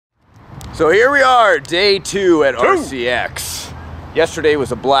So here we are, day 2 at RCX. Yesterday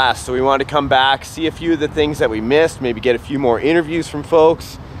was a blast, so we wanted to come back, see a few of the things that we missed, maybe get a few more interviews from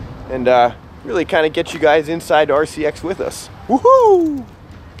folks, and really kind of get you guys inside RCX with us. Woohoo! Look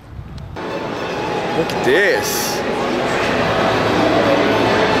at this.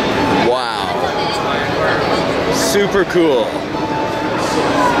 Wow. Super cool.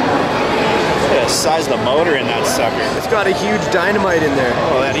 The size of the motor in that sucker. It's got a huge dynamite in there.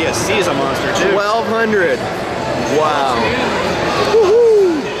 Oh, that ESC is a monster too. 1200. Wow.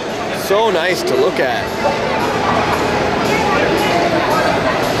 Woohoo! So nice to look at.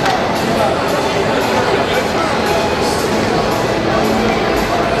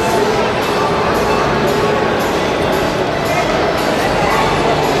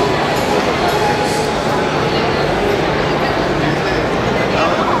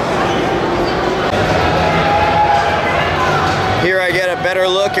 Better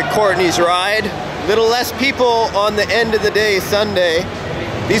look at Courtney's ride. Little less people on the end of the day, Sunday.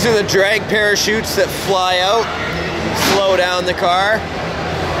 These are the drag parachutes that fly out, slow down the car.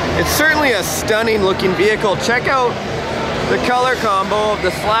 It's certainly a stunning looking vehicle. Check out the color combo of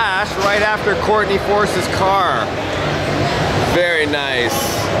the Slash right after Courtney Force's car. Very nice.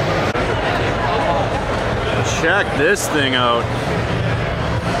 Check this thing out.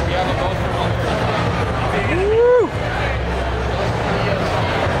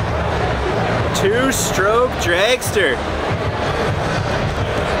 Two-stroke dragster.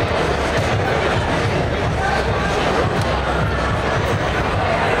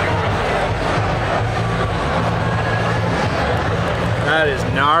 That is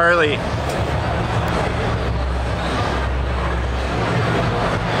gnarly.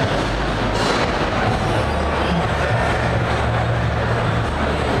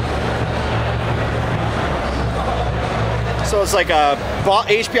 So it's like a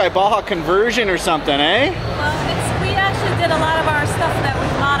HPI Baja conversion or something, eh? Well, we actually did a lot of our stuff that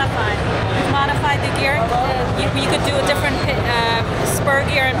we've modified. We've modified the gear. You could do a different spur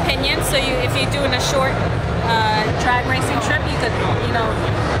gear and pinion. So if you're doing a short drag racing trip, you could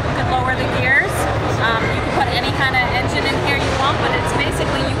lower the gears. You can put any kind of engine in here you want, but it's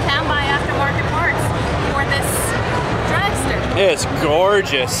basically you can buy aftermarket parts for this dragster. It's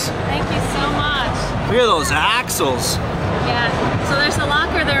gorgeous. Thank you so much. Look at those axles. Yeah, so there's a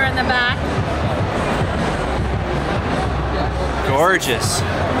locker there in the back. Gorgeous.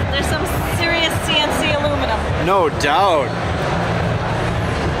 There's some serious CNC aluminum. No doubt.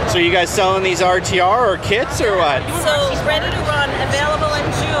 So you guys selling these RTR or kits or what? So ready to run, available in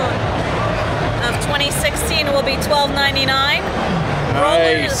June of 2016 will be $12.99.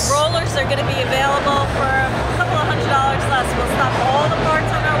 Nice. Rollers are going to be available for a couple of $100 less. We'll stock all the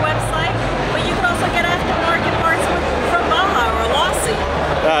parts on our website, but you can also get aftermarket parts from Baja or Lossie.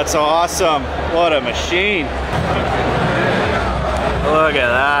 That's awesome. What a machine. Look at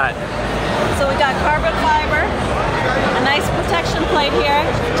that. So we got carbon fiber, a nice protection plate here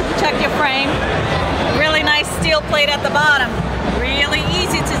to protect your frame, really nice steel plate at the bottom. Really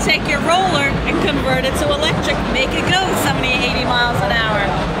easy to take your roller and convert it to electric, make it go 70, 80 miles an hour.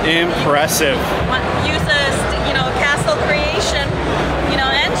 Impressive. Use a Castle Creation,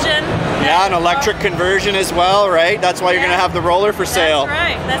 engine. Yeah, an electric conversion as well, right? That's why you're going to have the roller for sale.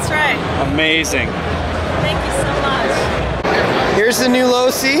 That's right. Amazing. Thank you so much. Here's the new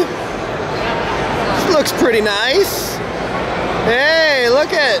Lossie. Looks pretty nice. Hey,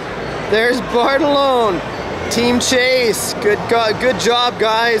 look at, there's Bartolone. Team Chase, good job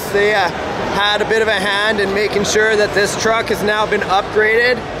guys. They had a bit of a hand in making sure that this truck has now been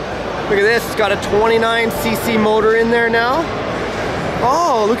upgraded. Look at this, it's got a 29cc motor in there now.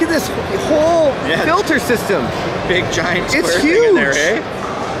 Oh, look at this whole filter system. Big giant square it's thing huge. In there, eh?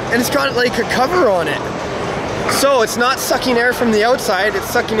 And it's got like a cover on it. So it's not sucking air from the outside, it's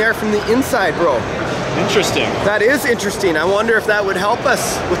sucking air from the inside, bro. Interesting. That is interesting. I wonder if that would help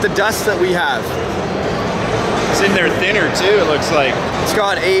us with the dust that we have. It's in there thinner too, it looks like. It's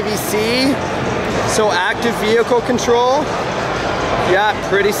got ABC, so active vehicle control. Yeah,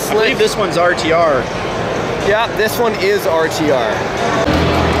 pretty slick. I believe this one's RTR. Yeah, this one is RTR.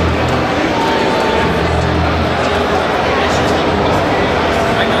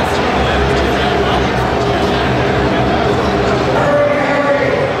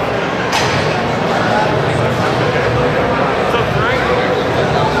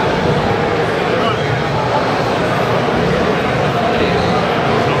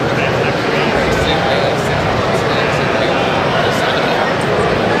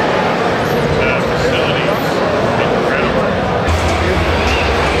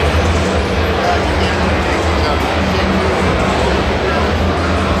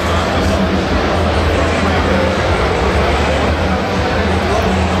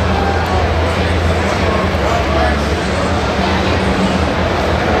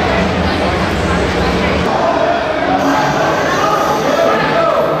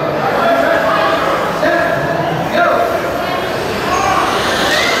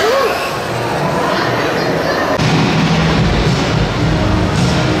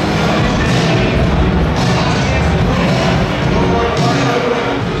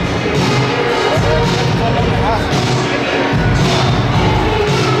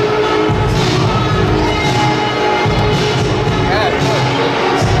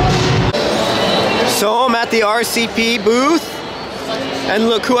 at the RCP booth, and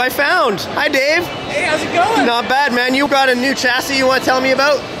look who I found. Hi, Dave. Hey, how's it going? Not bad, man. You got a new chassis you want to tell me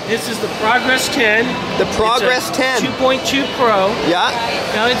about? This is the Progress 10. The Progress 10. 2.2 Pro. Yeah.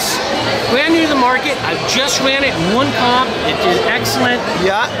 Now it's brand new to the market. I just ran it in one comp. It did excellent.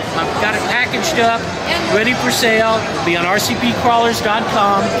 Yeah. I've got it packaged up, ready for sale. It'll be on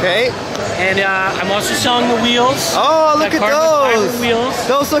rcpcrawlers.com. Okay. And I'm also selling the wheels. Oh, look at those. Wheels.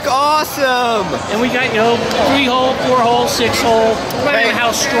 Those look awesome. And we got, 3-hole, 4-hole, 6-hole. Depending on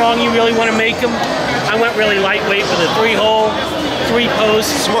how strong you really want to make them. I went really lightweight with a 3-hole, 3-post.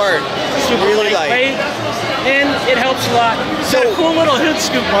 Smart. Super Really lightweight. And it helps a lot. It's got a cool little hood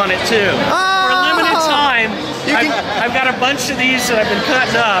scoop on it too. For a limited time, I've got a bunch of these that I've been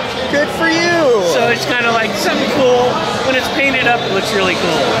cutting up. Good for you. So it's kind of like something cool. When it's painted up, it looks really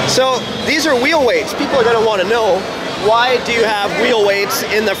cool. So these are wheel weights. People are going to want to know, why do you have wheel weights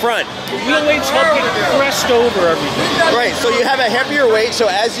in the front? Wheel weights help you crest over everything. Right, so you have a heavier weight, so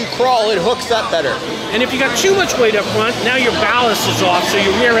as you crawl, it hooks up better. And if you got too much weight up front, now your ballast is off, so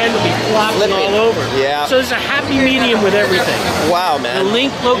your rear end will be flopping all over. Yeah. So there's a happy medium with everything. Wow, The man.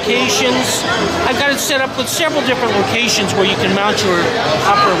 link locations, I've got it set up with several different locations where you can mount your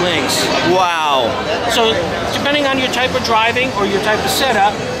upper links. Wow. So depending on your type of driving or your type of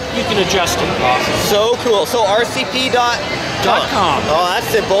setup, you can adjust it. So cool. So rcp.com. Oh, that's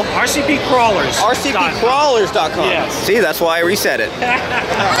simple. RCP Crawlers. rcpcrawlers.com. Yes. See, that's why I reset it.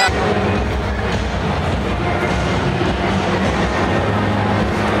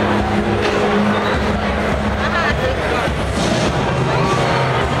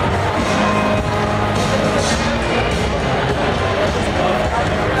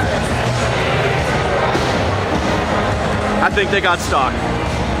 I think they got stock.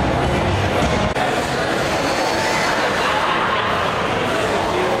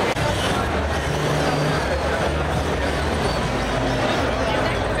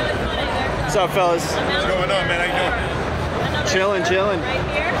 What's up, fellas? What's going on, man? How you doing? Chilling, chilling. Right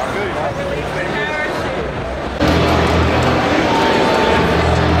here.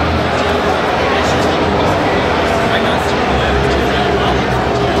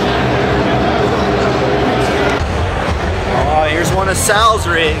 Oh, here's one of Sal's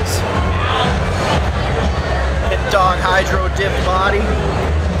rigs. Pit dog hydro dip body.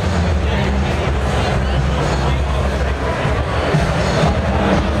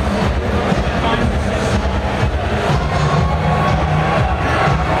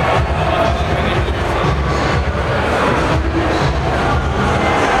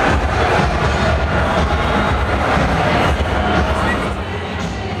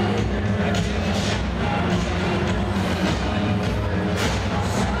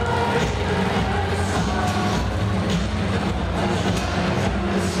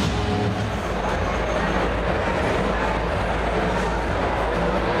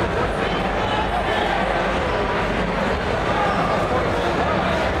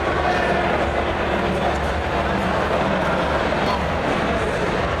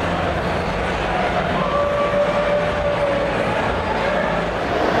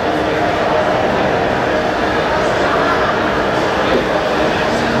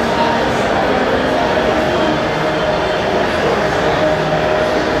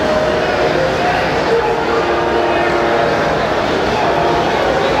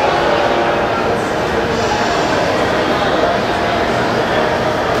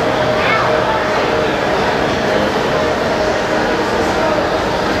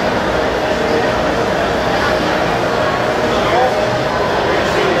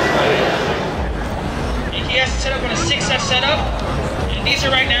 These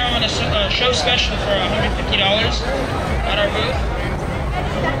are right now on a show special for $150 at our booth.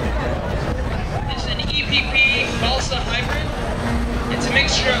 This is an EPP balsa hybrid. It's a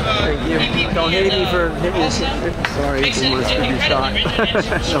mixture of EPP Don't hate me for hitting balsa. Sorry, Makes it it wants to be shot. incredibly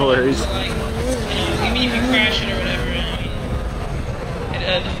rigid and No worries. like, even if you crash it or whatever,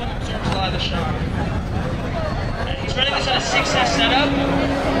 the foam absorbs a lot of the shock. He's running this on a 6S setup.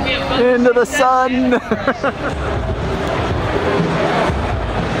 We have both Into the 6S sun.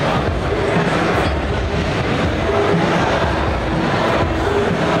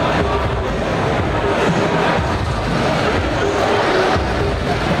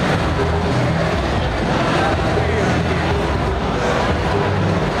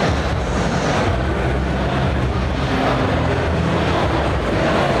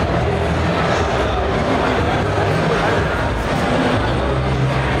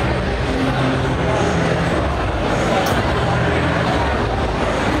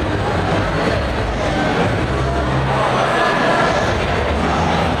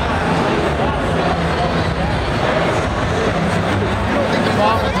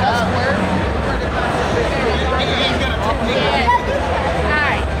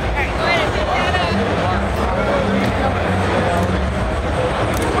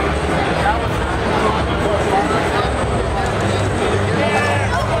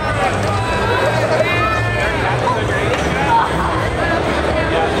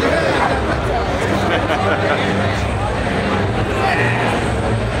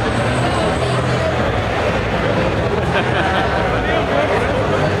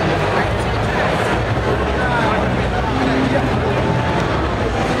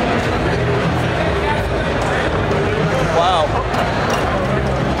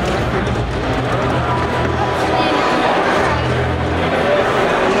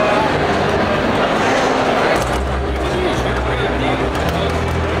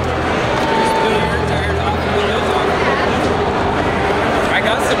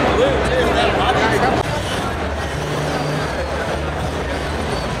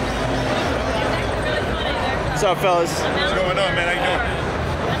 What's up, fellas? What's going on, man? How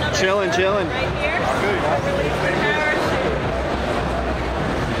you doing? Chilling. Right here.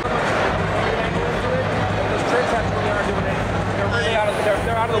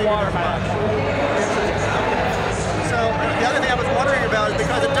 They're out of the water, man. So the other thing I was wondering about is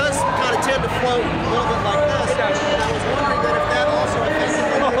because it does kind of tend to float a little bit like this. I was wondering that if that also affects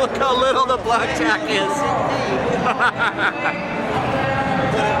the Look how little the blackjack is.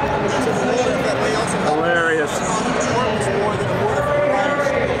 Hilarious.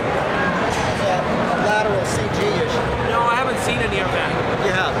 Lateral CG issue. No, I haven't seen any of that.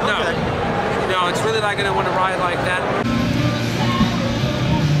 Yeah. No. Okay. No, it's really not going to want to ride like that.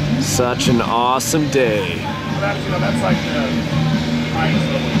 Such an awesome day. That's like the highest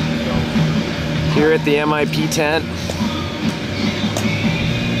level. Here at the MIP tent.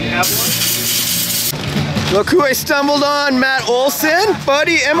 Look who I stumbled on, Matt Olson,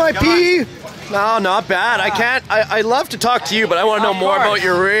 buddy, MIP. No, not bad. I love to talk to you, but I want to know more about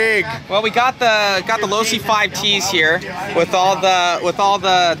your rig. Well, we got the Losi 5Ts here with all the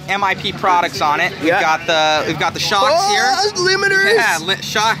MIP products on it. We've got the shocks here. Limiters.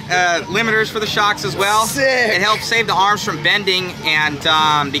 Yeah, limiters for the shocks as well. Sick. It helps save the arms from bending,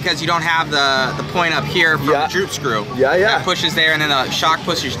 and because you don't have the point up here for the droop screw. It pushes there, and then the shock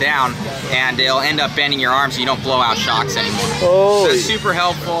pushes down, and it'll end up bending your arms, so you don't blow out shocks anymore. So it's super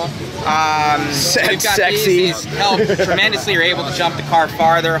helpful. We've got these help tremendously. You're able to jump the car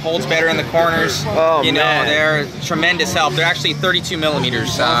farther, holds better in the corners. You know, they're tremendous help. They're actually 32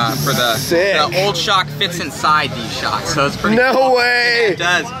 millimeters for the old shock fits inside these shocks, so it's pretty cool. No way! Yeah, it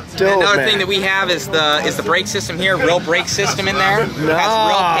does. Another thing that we have is the brake system here, real brake system in there. It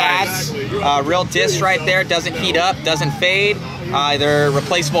has real pads, real discs right there. Doesn't heat up, doesn't fade. They're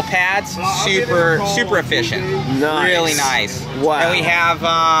replaceable pads, super efficient. Nice. Really nice. Wow.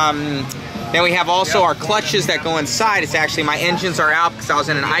 Then we have also our clutches that go inside. It's actually, my engines are out because I was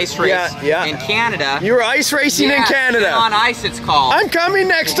in an ice race in Canada. You were ice racing in Canada? On ice, it's called. I'm coming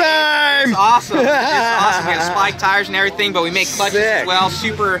next time! It's awesome. It's awesome. We have spike tires and everything, but we make clutches as well.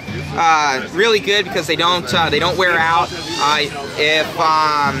 Super, really good because they don't wear out.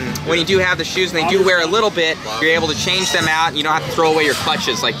 When you do have the shoes and they do wear a little bit, you're able to change them out. And you don't have to throw away your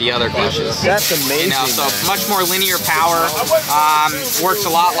clutches like the other clutches. That's amazing. You know, so much more linear power. Works a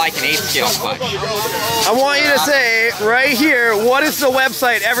lot like an 8-scale clutch. I want you to say right here, what is the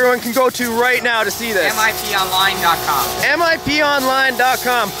website everyone can go to right now to see this? MIPonline.com.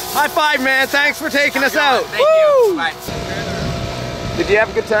 MIPonline.com. High five, man. Thanks for taking us out. Thank you. Bye. Did you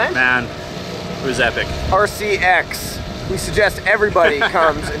have a good time? Man, it was epic. RCX. We suggest everybody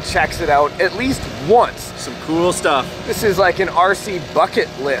comes and checks it out at least once. Some cool stuff. This is like an RC bucket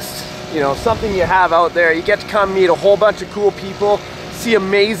list. You know, something you have out there. You get to come meet a whole bunch of cool people, see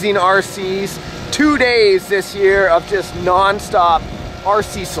amazing RCs. 2 days this year of just non-stop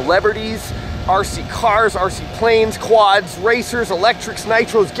RC celebrities, RC cars, RC planes, quads, racers, electrics,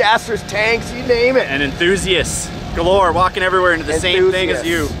 nitros, gassers, tanks, you name it. And enthusiasts galore, walking everywhere into the same thing as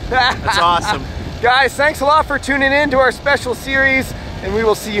you. That's awesome. Guys, thanks a lot for tuning in to our special series, and we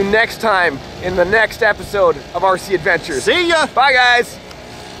will see you next time in the next episode of RC Adventures. See ya! Bye, guys.